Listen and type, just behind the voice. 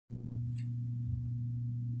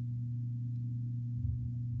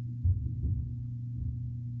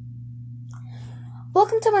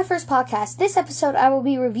Welcome to my first podcast. This episode I will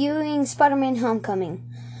be reviewing Spider-Man Homecoming.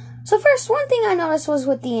 So first, one thing I noticed was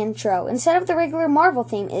with the intro. Instead of the regular Marvel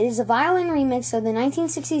theme, it is a violin remix of the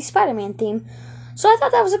 1960s Spider-Man theme, so I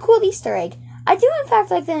thought that was a cool Easter egg. I do in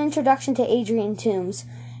fact like the introduction to Adrian Toomes.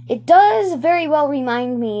 It does very well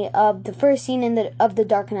remind me of the first scene of The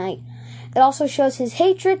Dark Knight. It also shows his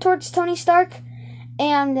hatred towards Tony Stark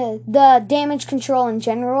and the damage control in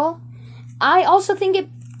general. I also think it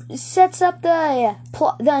sets up the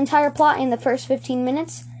entire plot in the first 15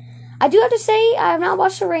 minutes. I do have to say, I have not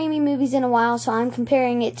watched the Raimi movies in a while, so I'm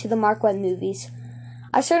comparing it to the Mark Webb movies.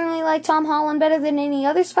 I certainly like Tom Holland better than any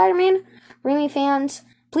other Spider-Man. Raimi fans,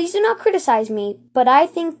 please do not criticize me, but I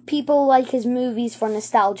think people like his movies for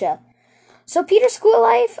nostalgia. So Peter's school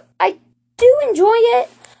life, I do enjoy it.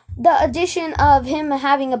 The addition of him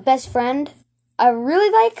having a best friend, I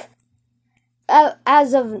really like.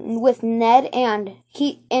 With Ned, and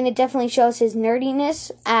it definitely shows his nerdiness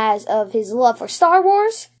as of his love for Star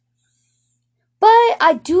Wars. But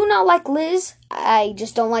I do not like Liz. I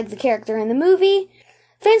just don't like the character in the movie.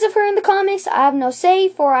 Fans of her in the comics, I have no say,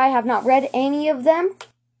 for I have not read any of them.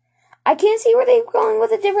 I can't see where they're going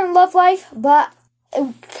with a different love life, but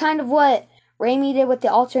kind of what Raimi did with the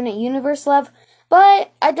alternate universe love.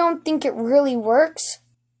 But I don't think it really works.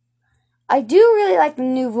 I do really like the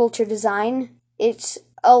new Vulture design. It's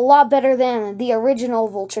a lot better than the original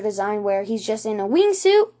Vulture design where he's just in a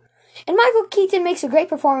wingsuit. And Michael Keaton makes a great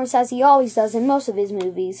performance as he always does in most of his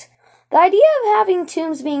movies. The idea of having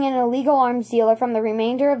Toomes being an illegal arms dealer from the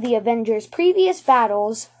remainder of the Avengers' previous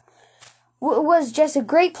battles was just a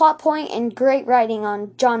great plot point and great writing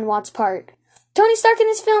on John Watts' part. Tony Stark in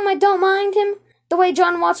this film, I don't mind him, the way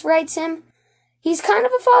John Watts writes him. He's kind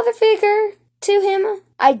of a father figure to him.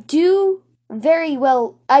 I do very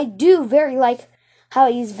like how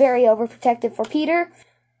he's very overprotective for Peter.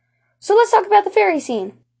 So let's talk about the ferry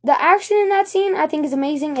scene. The action in that scene, I think, is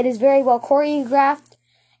amazing. It is very well choreographed.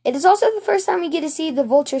 It is also the first time we get to see the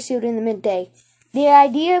Vulture suit in the midday. The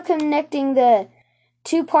idea of connecting the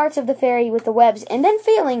two parts of the ferry with the webs and then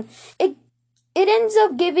failing, it ends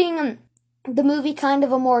up giving the movie kind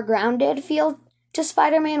of a more grounded feel to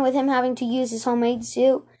Spider-Man, with him having to use his homemade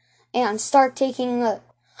suit and Stark taking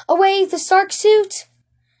away the Stark suit.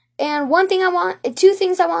 And two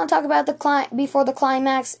things I want to talk about before the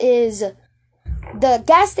climax is the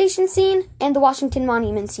gas station scene and the Washington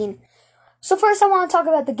Monument scene. So first I want to talk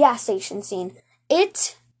about the gas station scene.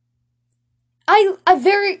 I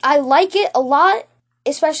like it a lot,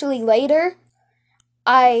 especially later.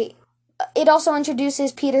 It also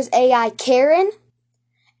introduces Peter's AI Karen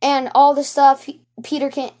and all the stuff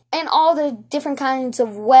Peter can, and all the different kinds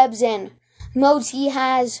of webs and modes he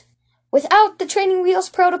has without the training wheels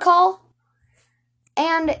protocol.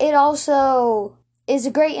 And it also is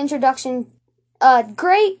a great introduction, a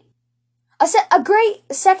great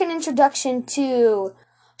second introduction to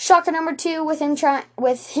Shocker number 2 with him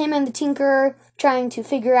and the Tinkerer trying to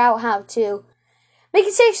figure out how to make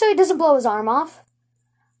it safe so he doesn't blow his arm off.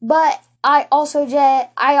 But I also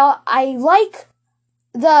I like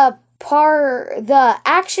the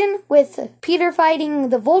action with Peter fighting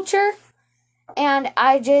the Vulture, and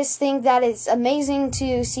I just think that it's amazing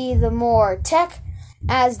to see the more tech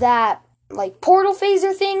as that portal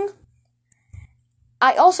phaser thing.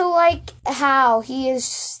 I also like how he is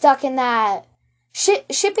stuck in that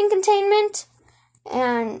shipping containment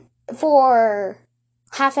and for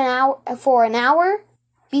an hour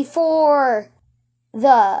before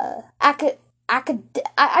the I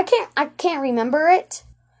can't remember it.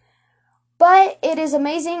 But it is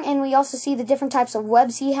amazing, and we also see the different types of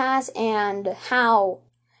webs he has and how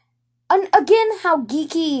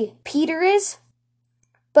geeky Peter is.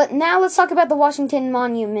 But now let's talk about the Washington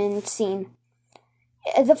Monument scene.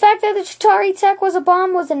 The fact that the Chitauri tech was a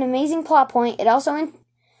bomb was an amazing plot point. It also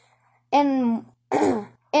and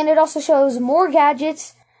it also shows more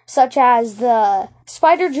gadgets such as the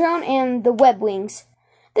spider drone and the web wings.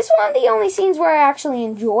 This is one of the only scenes where I actually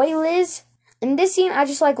enjoy Liz. In this scene, I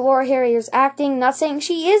just like Laura Harrier's acting. Not saying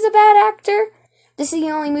she is a bad actor. This is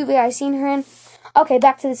the only movie I've seen her in. Okay,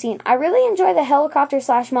 back to the scene. I really enjoy the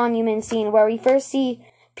helicopter/monument scene where we first see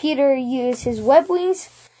Peter use his web wings,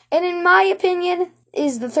 and in my opinion,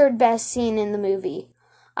 is the third best scene in the movie.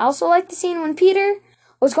 I also like the scene when Peter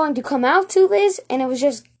was going to come out to Liz, and it was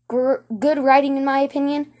just good writing in my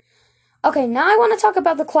opinion. Okay, now I want to talk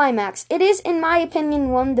about the climax. It is, in my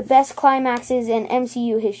opinion, one of the best climaxes in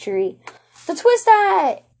MCU history. The twist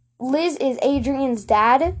that Liz is Adrian's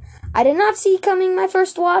dad, I did not see coming my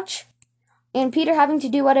first watch. And Peter having to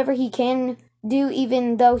do whatever he can do,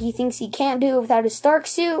 even though he thinks he can't do it without his Stark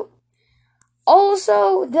suit.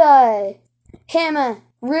 Also, the him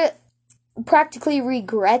practically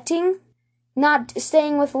regretting not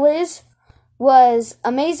staying with Liz was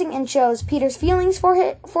amazing and shows Peter's feelings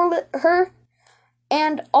for her.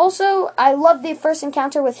 And also, I love the first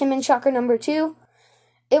encounter with him and Shocker number 2.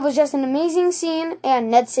 It was just an amazing scene, and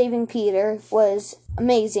Ned saving Peter was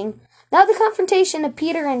amazing. Now the confrontation of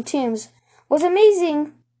Peter and Toomes was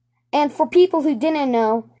amazing, and for people who didn't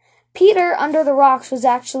know, Peter Under the Rocks was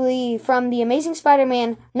actually from The Amazing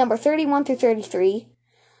Spider-Man number 31 through 33.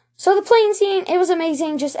 So the plane scene, it was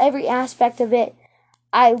amazing, just every aspect of it.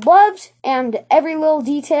 I loved, and every little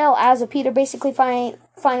detail as of Peter basically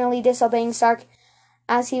finally disobeying Stark,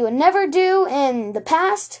 as he would never do in the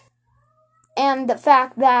past, and the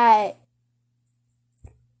fact that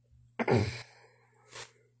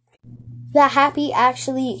that Happy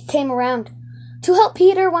actually came around to help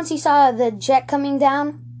Peter once he saw the jet coming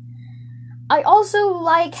down. I also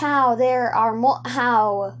like how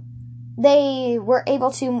how they were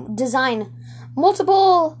able to design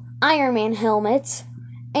multiple Iron Man helmets,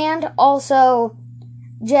 and also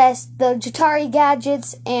just the Jatari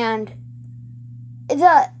gadgets, and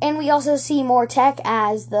we also see more tech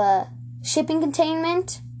as the shipping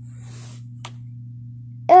containment.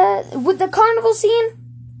 With the carnival scene,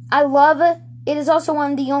 I love it. It is also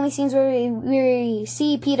one of the only scenes where we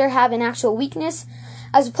see Peter have an actual weakness,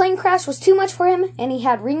 as a plane crash was too much for him, and he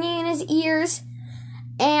had ringing in his ears,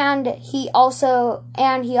 and he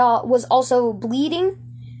was also bleeding,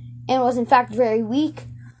 and was in fact very weak.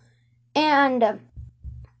 And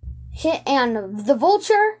the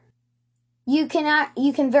Vulture, you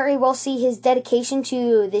can very well see his dedication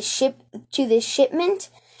to this shipment,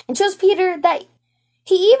 and shows Peter that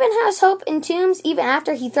he even has hope in Toomes even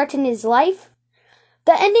after he threatened his life.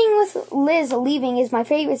 The ending with Liz leaving is my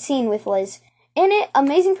favorite scene with Liz. In it,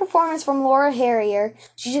 amazing performance from Laura Harrier.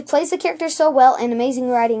 She just plays the character so well, and amazing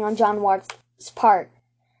writing on John Watts' part.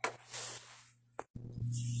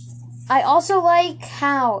 I also like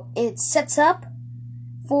how it sets up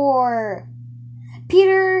for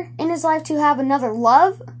Peter in his life to have another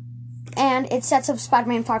love, and it sets up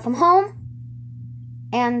Spider-Man Far From Home,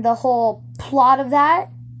 and the whole plot of that,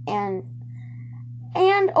 and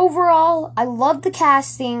overall, I loved the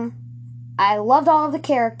casting. I loved all of the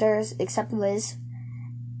characters, except Liz.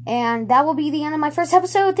 And that will be the end of my first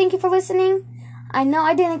episode. Thank you for listening. I know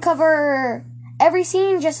I didn't cover every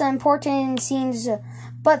scene, just the important scenes,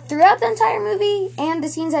 but throughout the entire movie, and the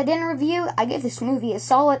scenes I didn't review, I give this movie a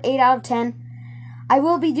solid 8 out of 10. I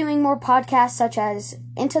will be doing more podcasts such as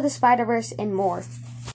Into the Spider-Verse and more.